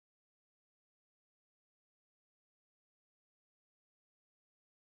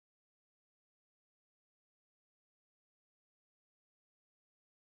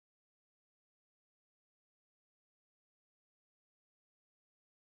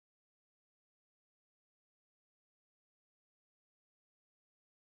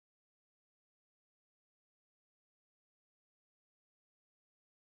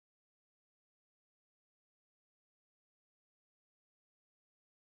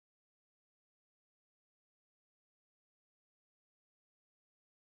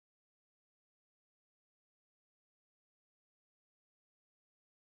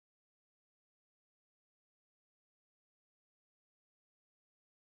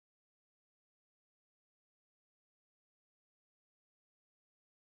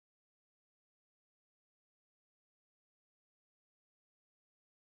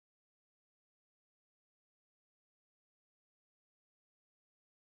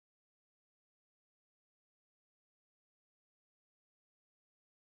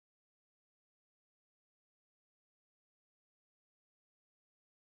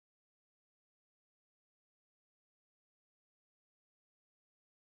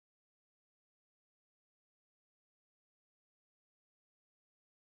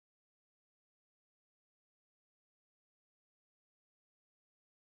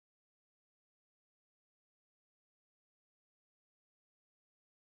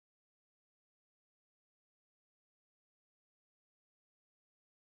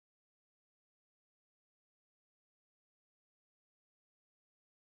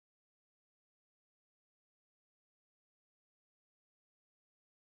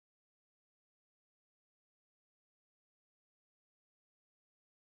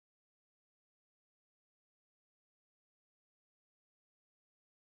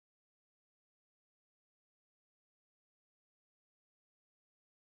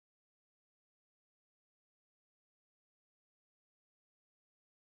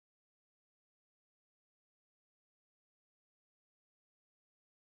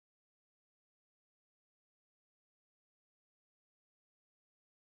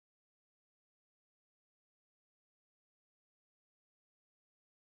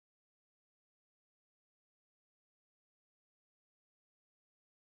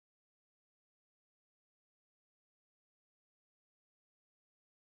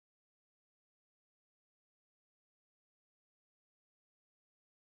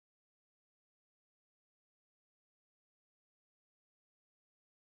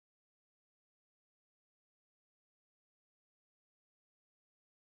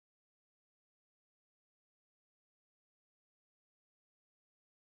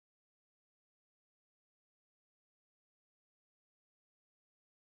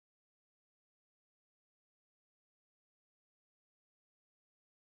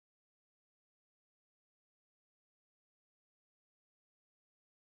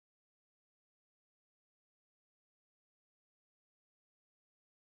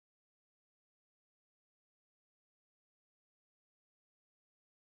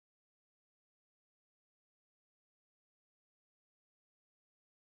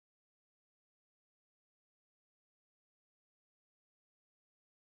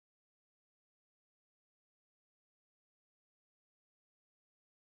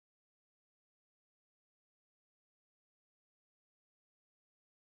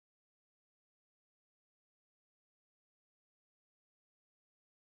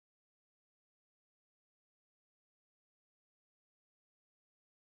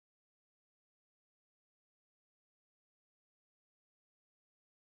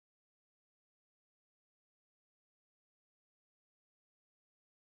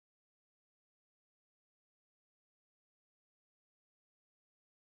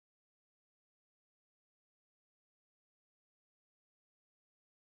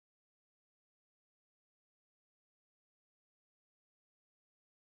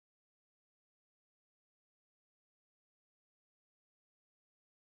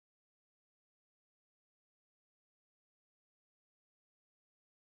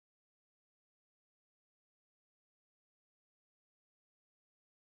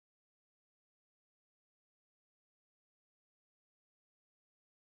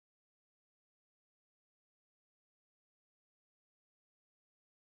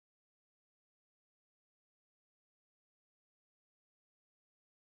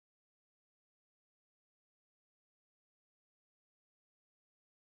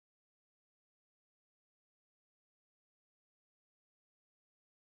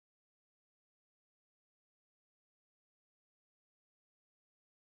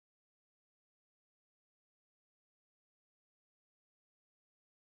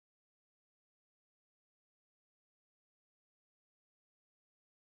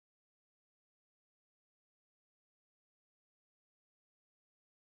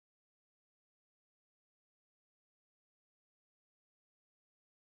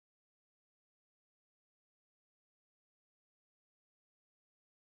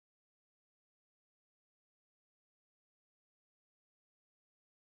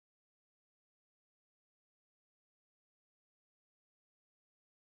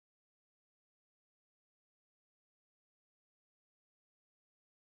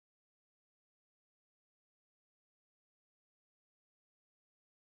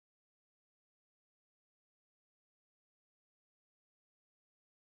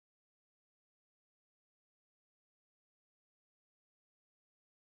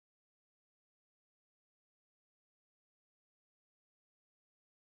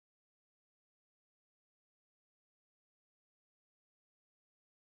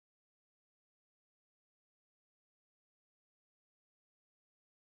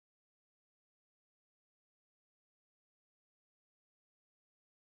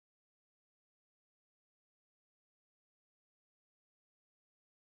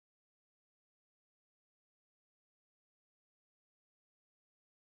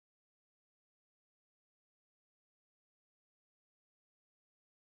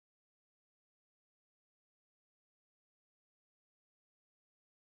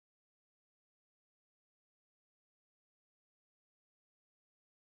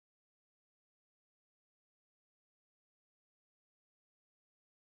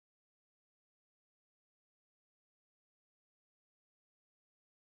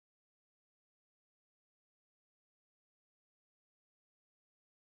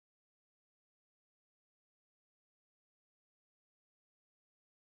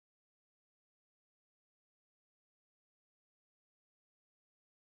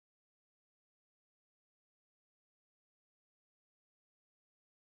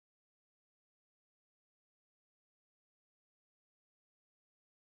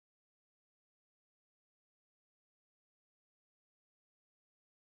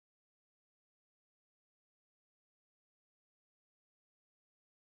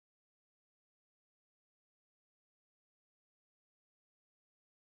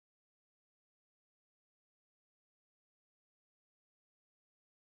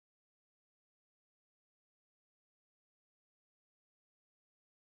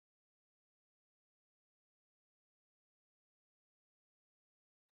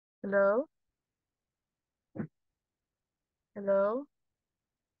Hello? Hello?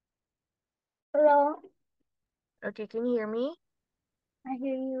 Hello, Okay, can you hear me? I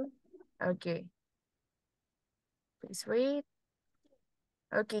hear you. Okay, please wait.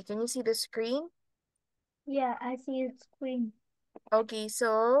 Okay, can you see the screen? Yeah, I see the screen. Okay,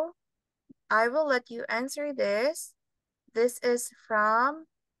 so I will let you answer this. This is from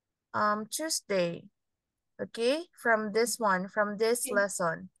Tuesday. Okay, from this one, from this Okay.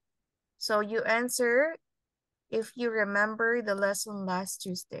 lesson. So you answer if you remember the lesson last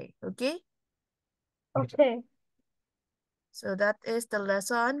Tuesday. Okay? Okay. So that is the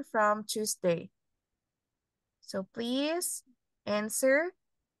lesson from Tuesday. So please answer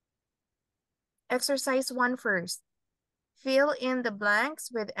exercise 1 first. Fill in the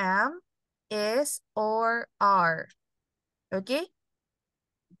blanks with am, is, or are. Okay?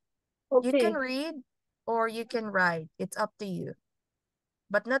 You can Okay. read or you can write. It's up to you.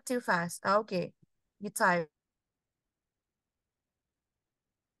 But not too fast. Okay. You type.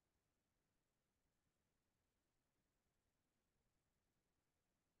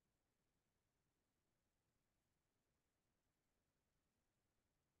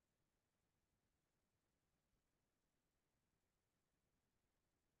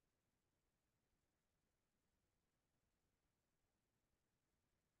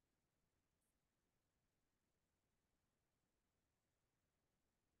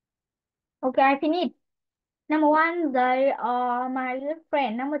 Okay, I finished. Number one, they are my good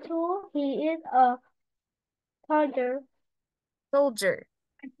friend. Number two, he is a soldier. Soldier.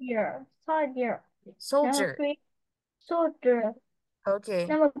 Soldier. Soldier. Number Soldier. three, soldier. Okay.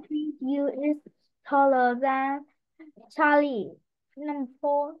 Number three, you is taller than Charlie. Number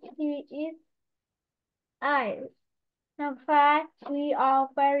four, he is I. Number five, we are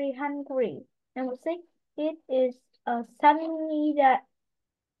very hungry. Number six, it is a sunny day.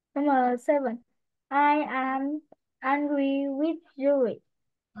 Number seven, I am angry with Julie.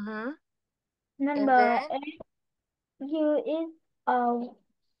 Mm-hmm. And Number then, eight, you is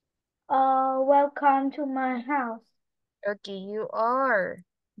welcome to my house. okay, you are.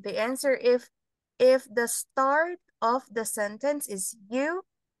 The answer if the start of the sentence is you,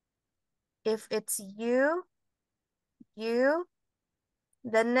 if it's you, the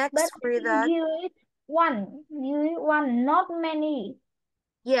But next for that, you is one. You is one, not many.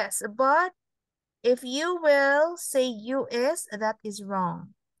 yes, but if you will say you is, that is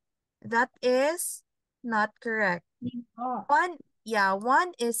wrong. That is not correct. Oh, One, yeah,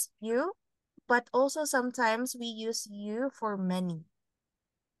 one is you, but also sometimes we use you for many.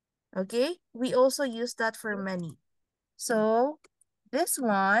 Okay? We also use that for many. So this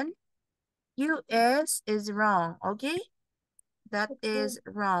one, you is wrong. Okay? That okay, is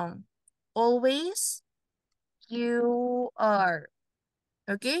wrong. Always you are.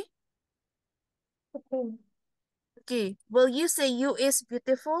 Okay? okay. Okay. Will you say you is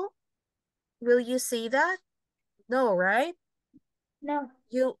beautiful? Will you say that? No, right? No,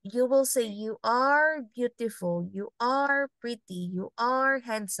 You will say you are beautiful, you are pretty, you are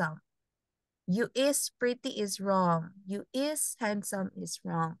handsome. You is pretty is wrong. You is handsome is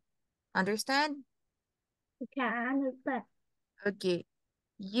wrong. Understand? okay, I understand. Okay.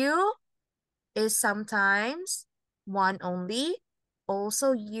 You is sometimes one only.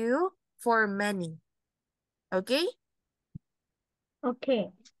 Also you for many. Okay?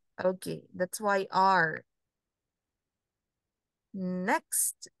 Okay, Okay. That's why are.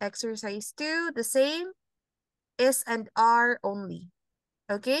 Next, exercise 2, the same. Is and are only.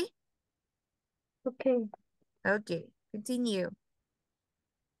 Okay? okay. Okay. Continue.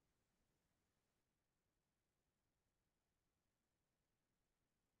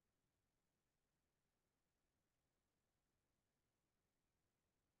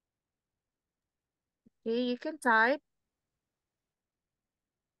 Okay, you can type.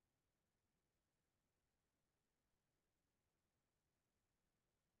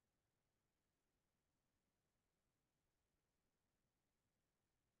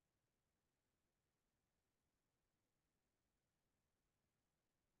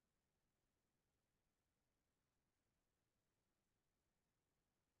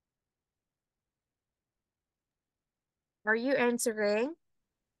 Are you answering?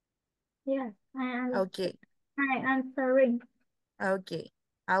 Yes, Okay. I answering. Okay.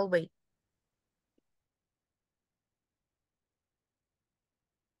 I'll wait.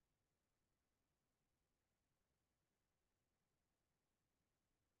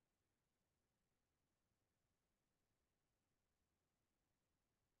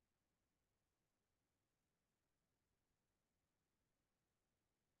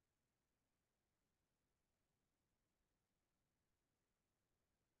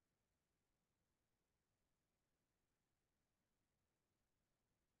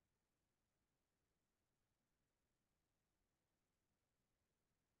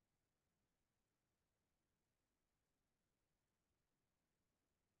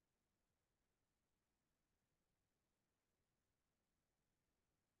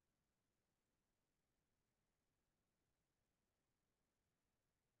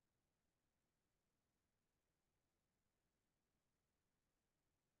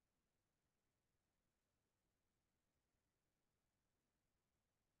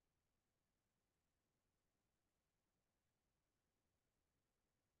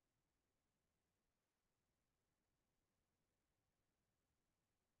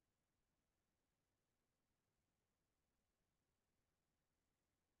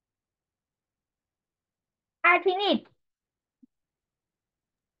 I think it.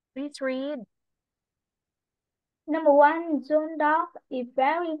 Please read. Number one, John dog is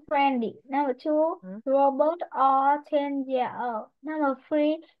very friendly. Number two, Hmm? Robert are 10 years old. Number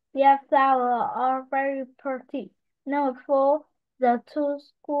three, their flowers are very pretty. Number four, the two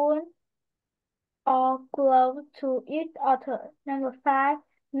schools are close to each other. Number five,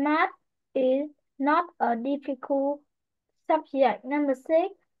 math is not a difficult subject. Number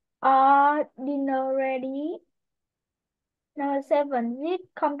six, are dinner ready? Number seven, this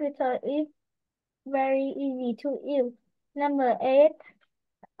computer is very easy to use. Number eight,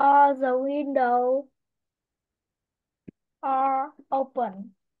 all the windows are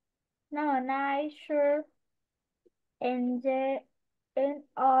open. Number nine, sure, and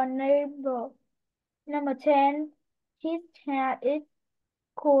our neighbor. Number 10, his hair is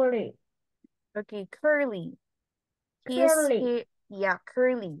curly. Okay, curly. Curly. Yeah,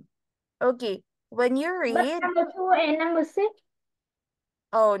 curly. Okay, when you But read, number 2 and number 6?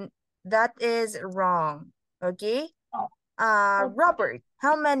 oh, that is wrong. Okay? Oh, okay. Robert,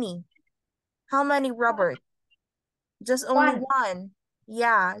 how many? How many Robert? Just only One. one.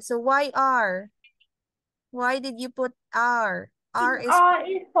 Yeah, so why R? Why did you put R? R is for, All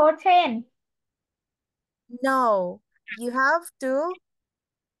is for 10. no. You have to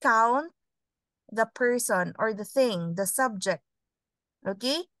count the person or the thing, the subject.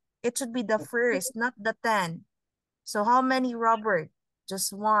 Okay? It should be the first, not the 10. So how many Robert?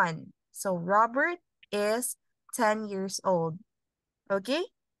 Just one. So Robert is 10 years old. Okay?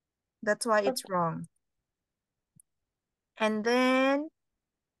 That's why it's Okay. wrong. And then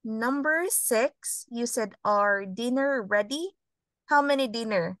number 6, you said, are dinner ready? How many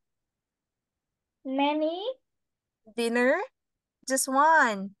dinner? Many? Dinner? Just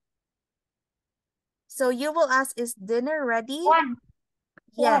one. So you will ask, is dinner ready? One.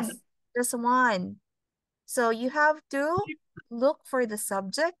 Yes, One. just one. So you have to look for the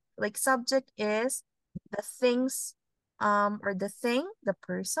subject. Like subject is the things or the thing, the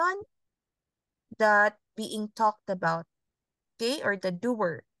person that being talked about, okay, or the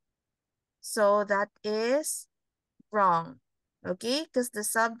doer. So that is wrong, okay, because the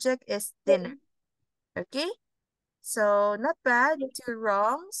subject is dinner, okay? So not bad, 2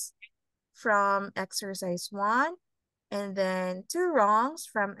 wrongs from exercise 1 and then 2 wrongs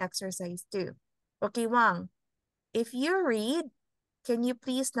from exercise 2. Okay, Wang, if you read, can you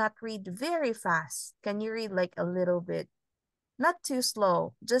please not read very fast? Can you read like a little bit? Not too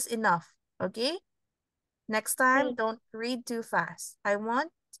slow, just enough, okay? Next time, Okay. don't read too fast. I want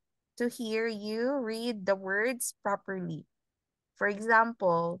to hear you read the words properly. For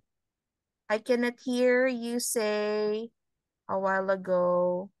example, I cannot hear you say a while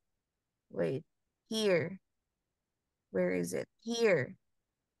ago, wait, here. Where is it? Here.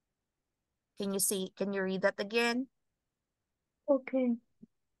 Can you see, can you read that again? Okay.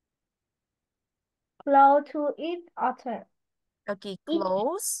 Close to each other. Okay, Each.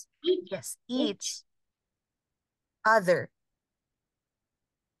 close. Each. Yes, Each. each other.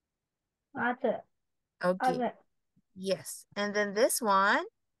 Other. Okay, Other. yes. And then this one,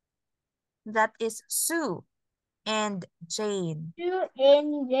 that is Sue and Jane. Two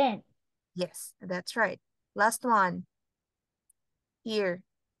and then. Yes, that's right. Last one, here.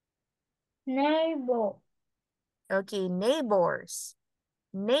 Neighbor. Okay, neighbors.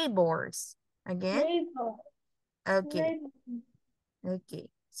 Neighbors. Again? Neighbor. Okay, Neighbor. okay.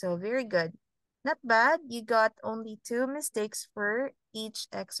 So very good. Not bad. You got only 2 mistakes for each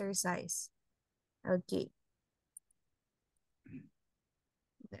exercise. Okay,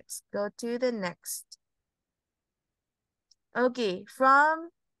 let's go to the next. Okay,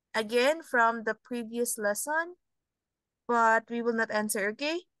 again, from the previous lesson, but we will not answer,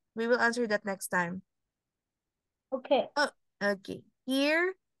 okay? We will answer that next time. Okay. Oh, okay.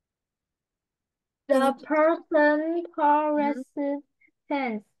 Here, can you The please? person Mhm. progressive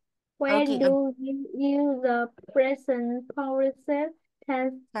tense. Where Okay, do you use the present progressive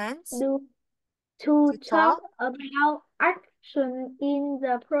tense tense do to to talk talk. about action in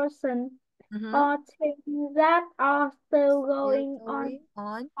the present Mm-hmm. or things that are still Still going on going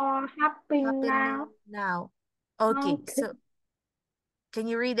on, or happening happening now? now. Okay, Okay. so can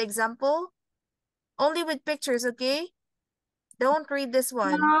you read example? Only with pictures, okay? Don't read this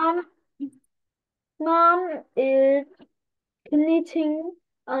one. Mom, mom is knitting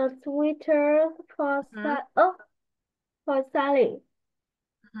a sweater for Mm-hmm. for Sally.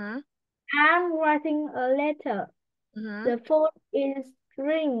 Mm-hmm. I'm writing a letter. Mm-hmm. The phone is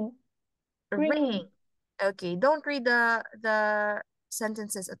Ring. ringing. Okay, don't read the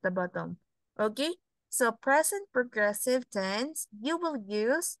sentences at the bottom. Okay? So present progressive tense, you will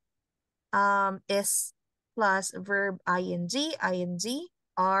use is. plus verb ing,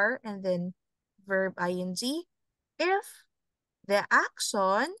 are, and then verb ing. If the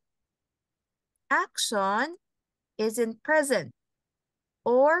action isn't present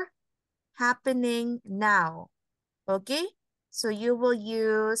or happening now. Okay? So you will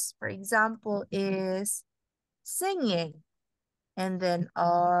use, for example, is singing, and then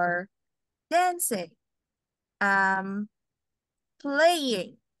are dancing,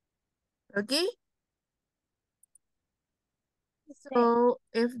 playing. Okay? Okay. So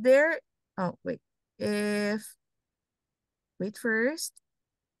if there, oh wait, if, wait first,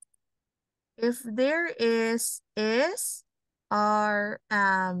 if there is, are,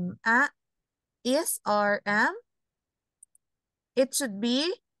 is, or am, it should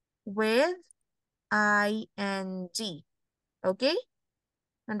be with ing. Okay?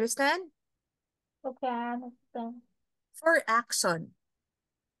 Understand? Okay, I understand. For action.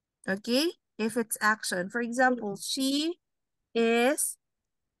 Okay? If it's action. For example, she is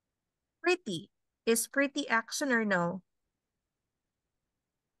pretty. Is pretty action or no?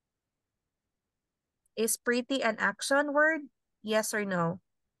 Is pretty an action word? Yes or no?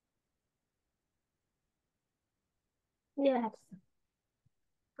 Yes.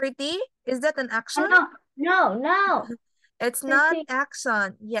 Pretty? Is that an Oh, action? no, no, no. It's not Pretty.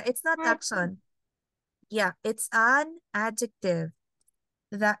 action. Yeah, it's not action. Yeah, it's an adjective.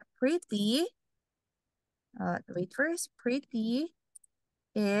 That pretty, wait first, pretty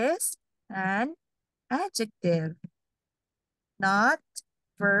is an adjective, not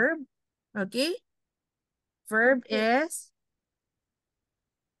verb. Okay? Verb Okay. is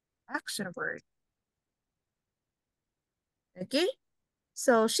action word. Okay?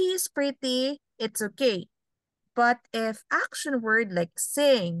 So she is pretty, it's okay. But if action word like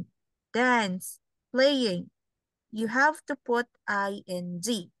sing, dance, playing, you have to put ing.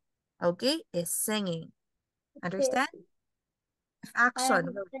 Okay? Is singing. Okay. Understand? If I action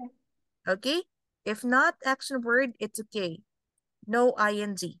word. understand. Okay? If not action word, it's okay. No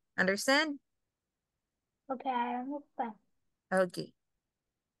ing. Understand? Okay, I understand. Okay.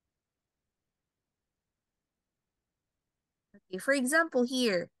 Okay. For example,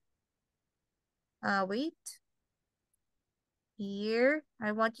 here. Wait. Here,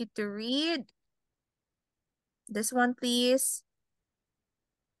 I want you to read this one, please.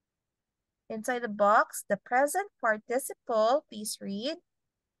 Inside the box, the present participle, please read.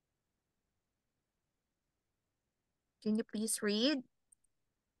 Can you please read?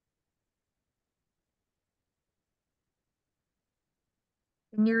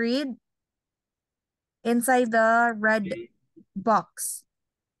 Can you read? Inside the red box.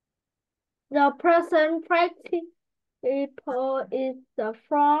 The present participle is the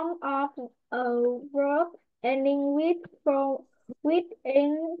form of a verb ending with from with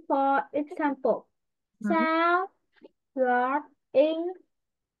in. For example, Hmm? sound, lot, in,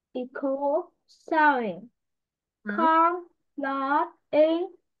 equal, sewing. Hmm? Come, lot, in,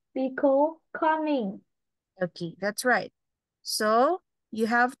 equal, coming. Okay, that's right. So, you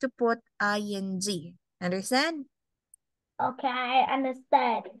have to put ing. Understand? Okay, I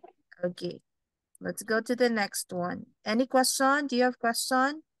understand. Okay, let's go to the next one. Any question? Do you have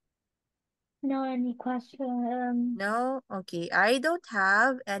question? No any question. No? Okay, I don't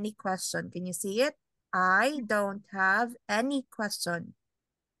have any question. Can you see it? I don't have any question.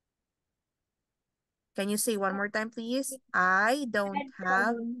 Can you say one more time, please? I don't I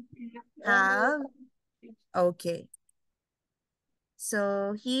have, don't have any have. Okay.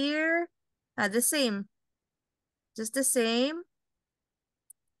 So here, the same, just the same.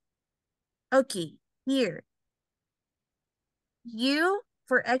 Okay, here.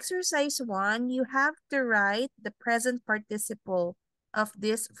 For exercise 1, you have to write the present participle of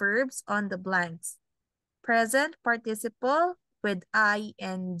these verbs on the blanks. Present participle with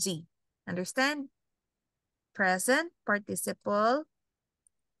ing. Understand? Present participle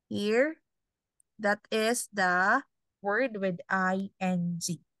here. That is the word with ing.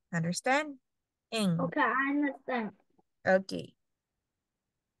 Understand? Ing. Okay, I understand. Okay.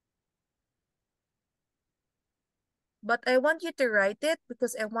 But I want you to write it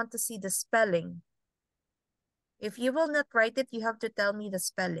because I want to see the spelling. If you will not write it, you have to tell me the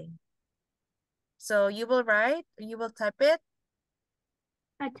spelling. So you will write, you will type it.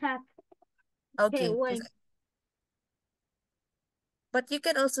 I tap. Okay, Okay. wait. But you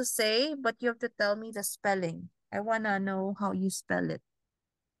can also say, but you have to tell me the spelling. I want to know how you spell it.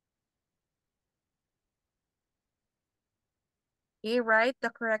 Okay, write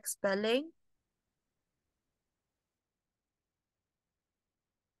the correct spelling.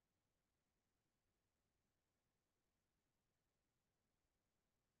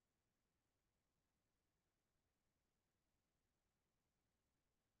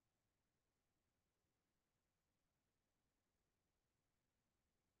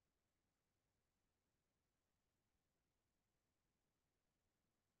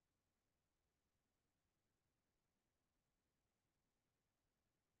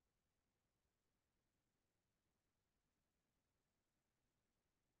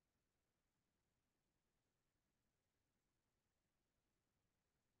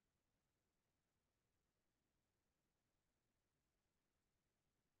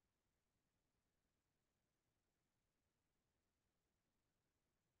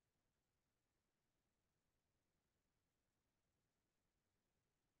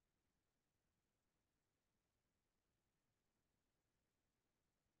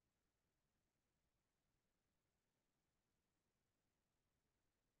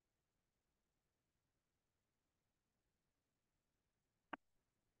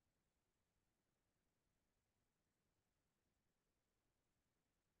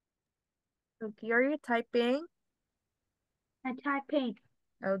 Okay, are you typing? I typing.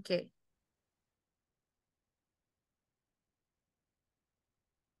 Okay.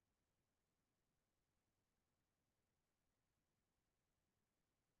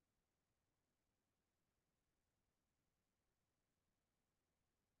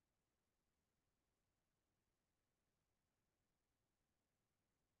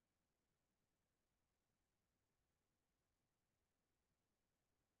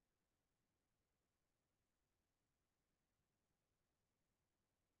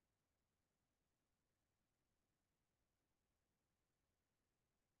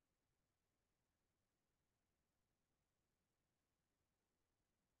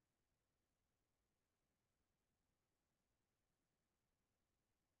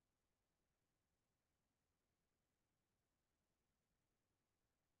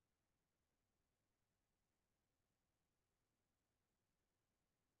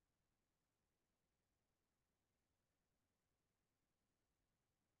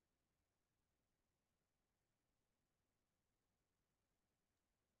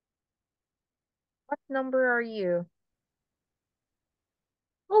 What number are you?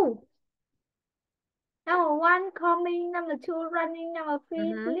 Oh, number one coming, number two running, number three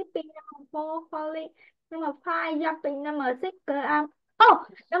Mm-hmm. sleeping, number four falling, number five jumping, number six oh,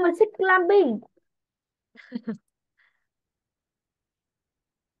 number six climbing.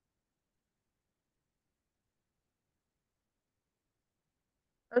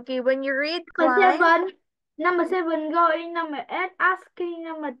 Okay, when you read Number climb, seven, number seven going, number eight asking,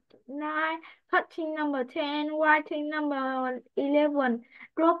 number nine touching, number 10 writing, number 11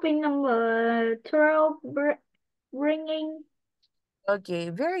 dropping, number 12 bringing. okay,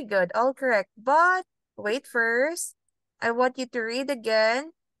 very good. All correct. But wait first. I want you to read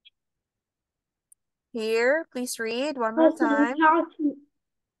again. Here, please read one more Person time. talking,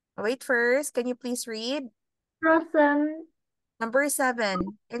 Wait first. Can you please read? person Number 7,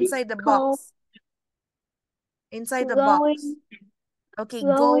 inside the call, box. Inside the box. going, Okay,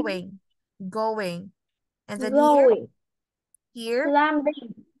 going, going. Going. And then here, going, here.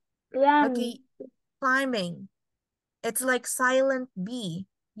 climbing, climbing. Okay, climbing. It's like silent B.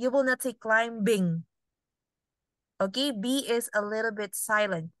 You will not say climbing. Okay, B is a little bit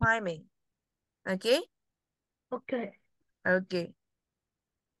silent. Climbing. Okay? Okay, Okay.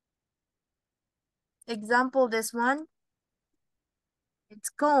 Example, this one. It's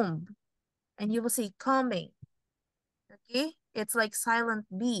comb. And you will say combing. Okay? It's like silent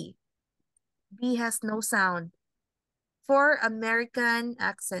B. B has no sound. For American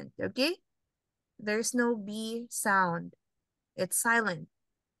accent. Okay? There's no B sound. It's silent.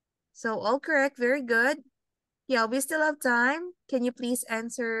 So all correct. Very good. Yeah, we still have time. Can you please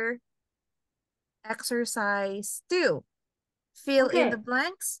answer exercise 2? Fill in the okay,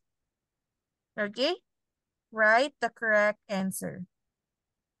 blanks. Okay? Write the correct answer.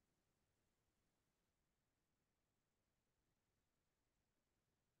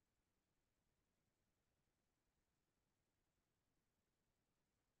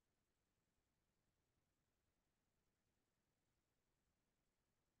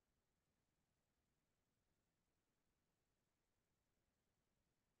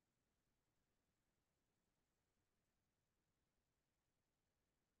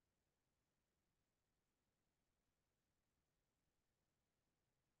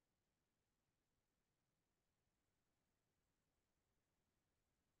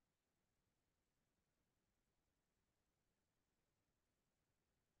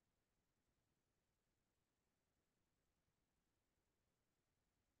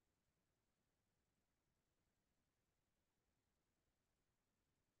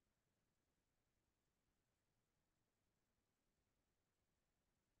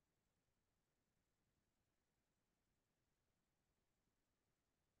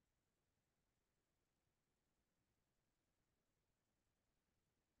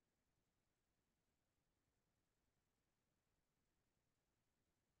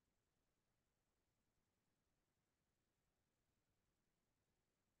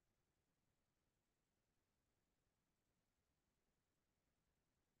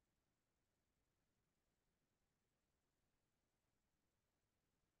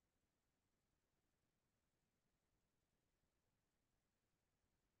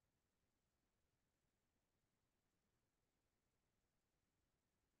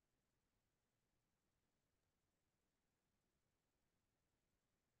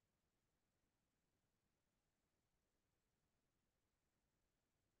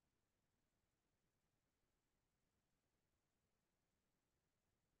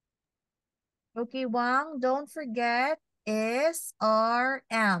 Okay, Wang, don't forget is or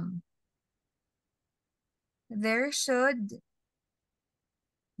am. there should,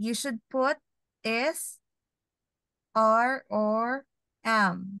 you should put is, are, or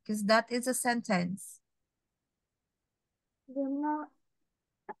am, because that is a sentence. The more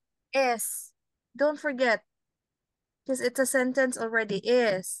Is. Don't forget, because it's a sentence already.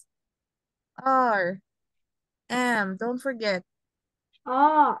 Is, are, am. Don't forget.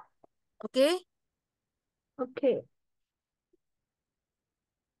 oh, Okay? okay.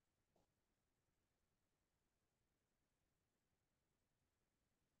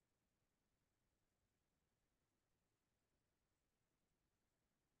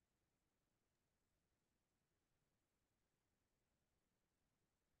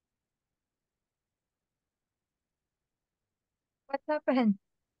 What happened?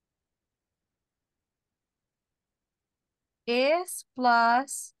 Is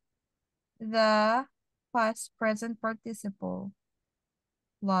plus the past present participle.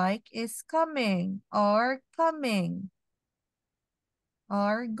 Like is coming or coming.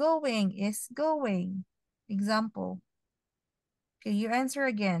 Or going is going. Example. Okay, you answer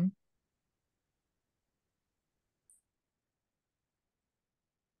again.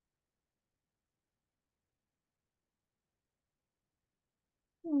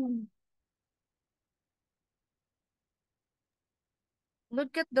 Hmm.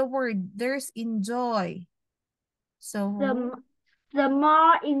 Look at the word. There's enjoy. So, The the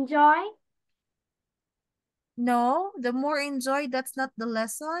more enjoy. no, the more enjoy, that's not the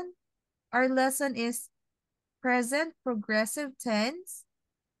lesson. Our lesson is present progressive tense,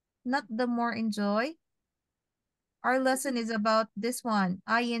 not the more enjoy. Our lesson is about this one,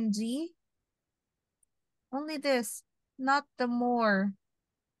 ing. Only this, not the more.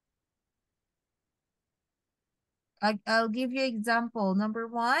 I'll give you example. Number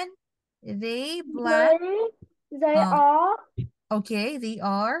one, they blank. They Uh, are. okay, they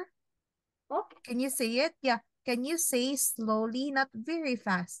are. Okay. Can you say it? Yeah. Can you say slowly, not very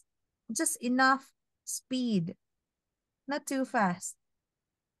fast? Just enough speed, not too fast.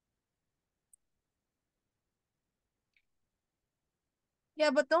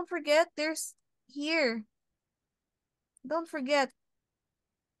 Yeah, but don't forget, there's here. Don't forget.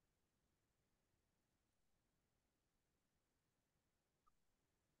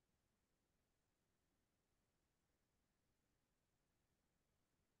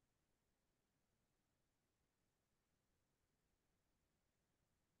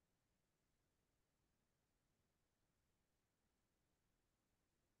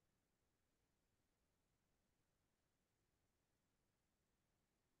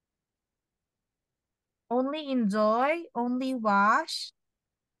 Only enjoy, only wash.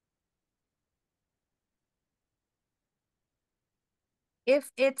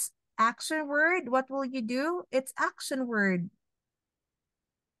 If it's action word, what will you do? It's action word.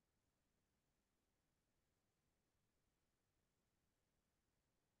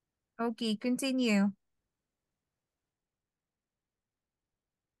 Okay, continue.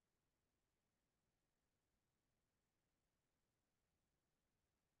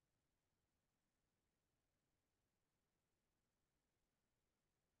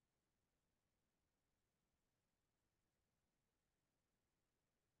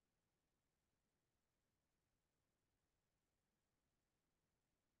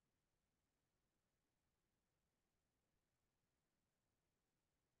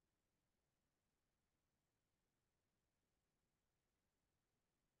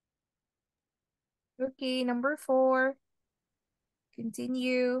 Okay, number four.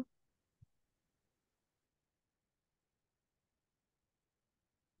 Continue.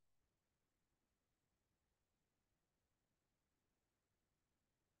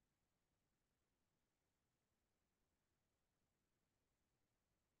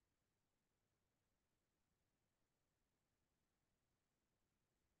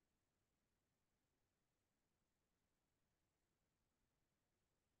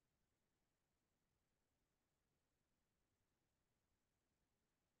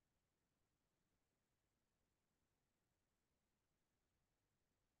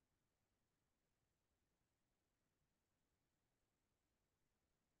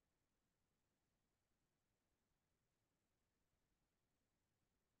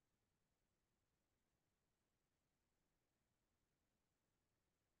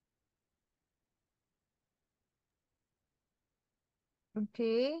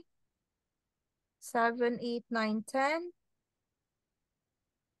 Okay. 7, 8, 9, 10.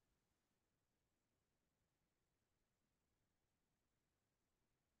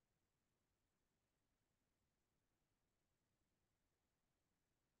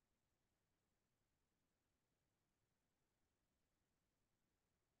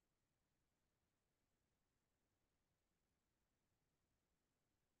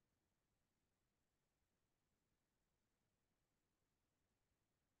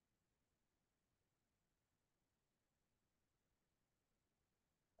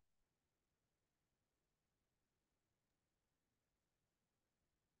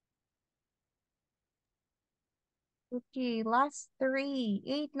 Okay, last three,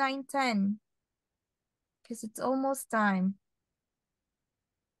 8, 9, 10. Because it's almost time.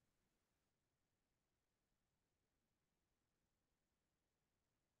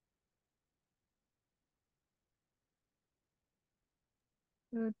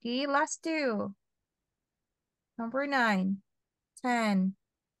 Okay, last two. Number 9, 10.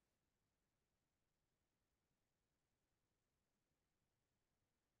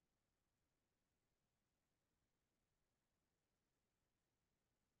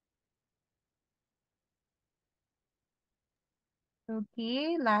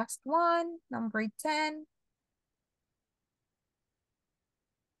 Okay, last one, number 10.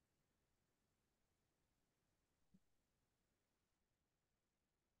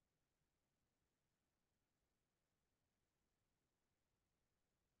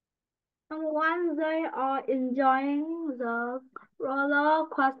 Someone they are enjoying the roller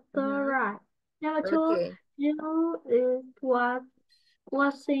coaster Mm-hmm. ride. Number two, Okay, Jill is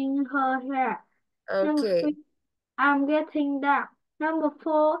washing her hair. Number okay. three, I'm getting dark. Number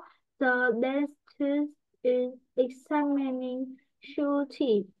four, the dentist is examining shoe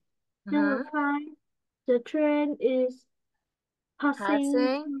teeth. Number Mm-hmm. five, the train is passing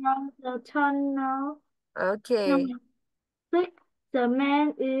Passing. through the tunnel. Okay. Number six, the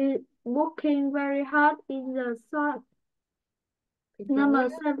man is working very hard in the sun. Continue. Number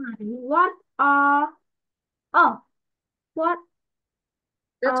seven, oh, what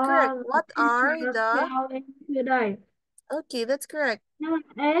That's correct. are the What are teachers the... doing today? Okay, that's correct. Number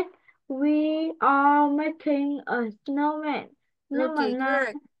eight, we are making a snowman. Number Okay, nine,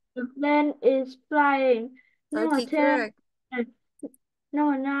 correct. the plane is flying. Number Okay, 10, correct. uh,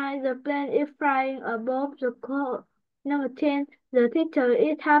 number nine, the plane is flying above the cloud. Number 10, the teacher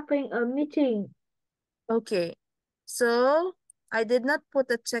is having a meeting. Okay. So, I did not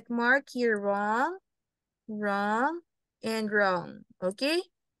put a check mark here. Wrong, wrong, and wrong. Okay?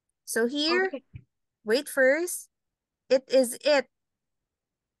 So here, Okay. wait first. It is it.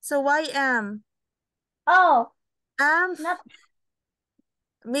 So why am? Oh, Am, not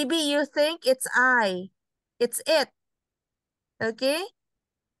maybe you think it's I. It's it. Okay?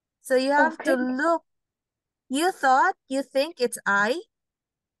 So you have to okay. look. You think it's I?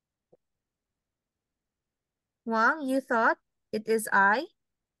 Wang, you thought it is I?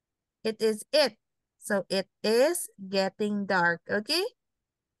 It is it. So it is getting dark. Okay?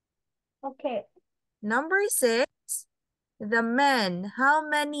 Okay. Number 6, the men. How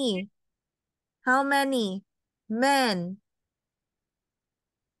many? How many? Men.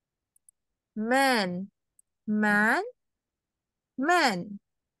 Men. Man. Men.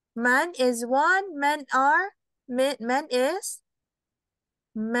 Man is one. Men are. Men is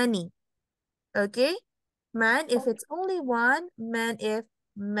many. Okay? Man if Okay. it's only one. Men if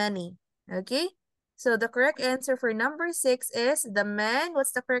many. Okay? So the correct answer for number 6 is the man.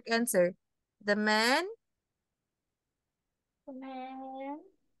 What's the correct answer? The man. Man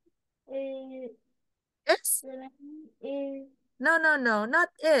is Is. the man is No, no, no. Not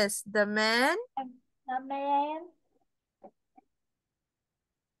is. The man. the man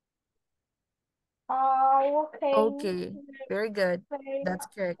are working Okay. Very good. very That's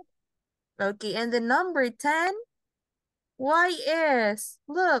correct. Okay. And the number 10. Why is?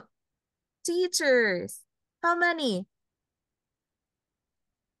 Look. Teachers. How many?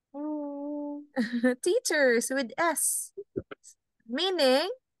 mm, Teachers with S. Meaning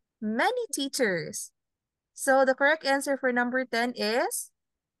many teachers. So the correct answer for number 10 is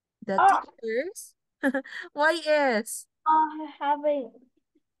the are teachers. Why is? are having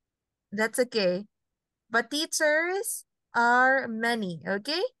That's okay. But teachers are many,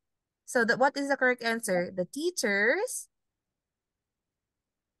 okay? So what is the correct answer? The teachers.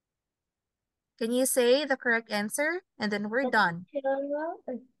 Can you say the correct answer? And then we're the done. teacher.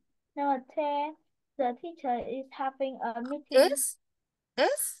 Number 10, the teacher is having a meeting. Is?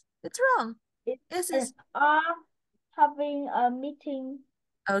 Is? It's wrong. It Is. are having a meeting.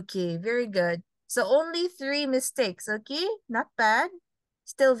 Okay, very good. So only 3 mistakes, okay? Not bad.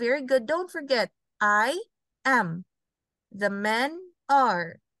 Still very good. Don't forget, I am. The men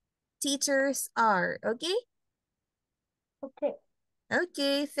are. Teachers are. Okay? Okay.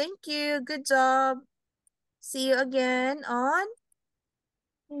 Okay, thank you. Good job. See you again On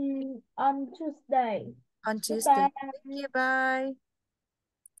Tuesday. on Goodbye. Tuesday. Thank you. Bye.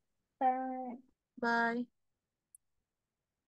 Bye. Bye.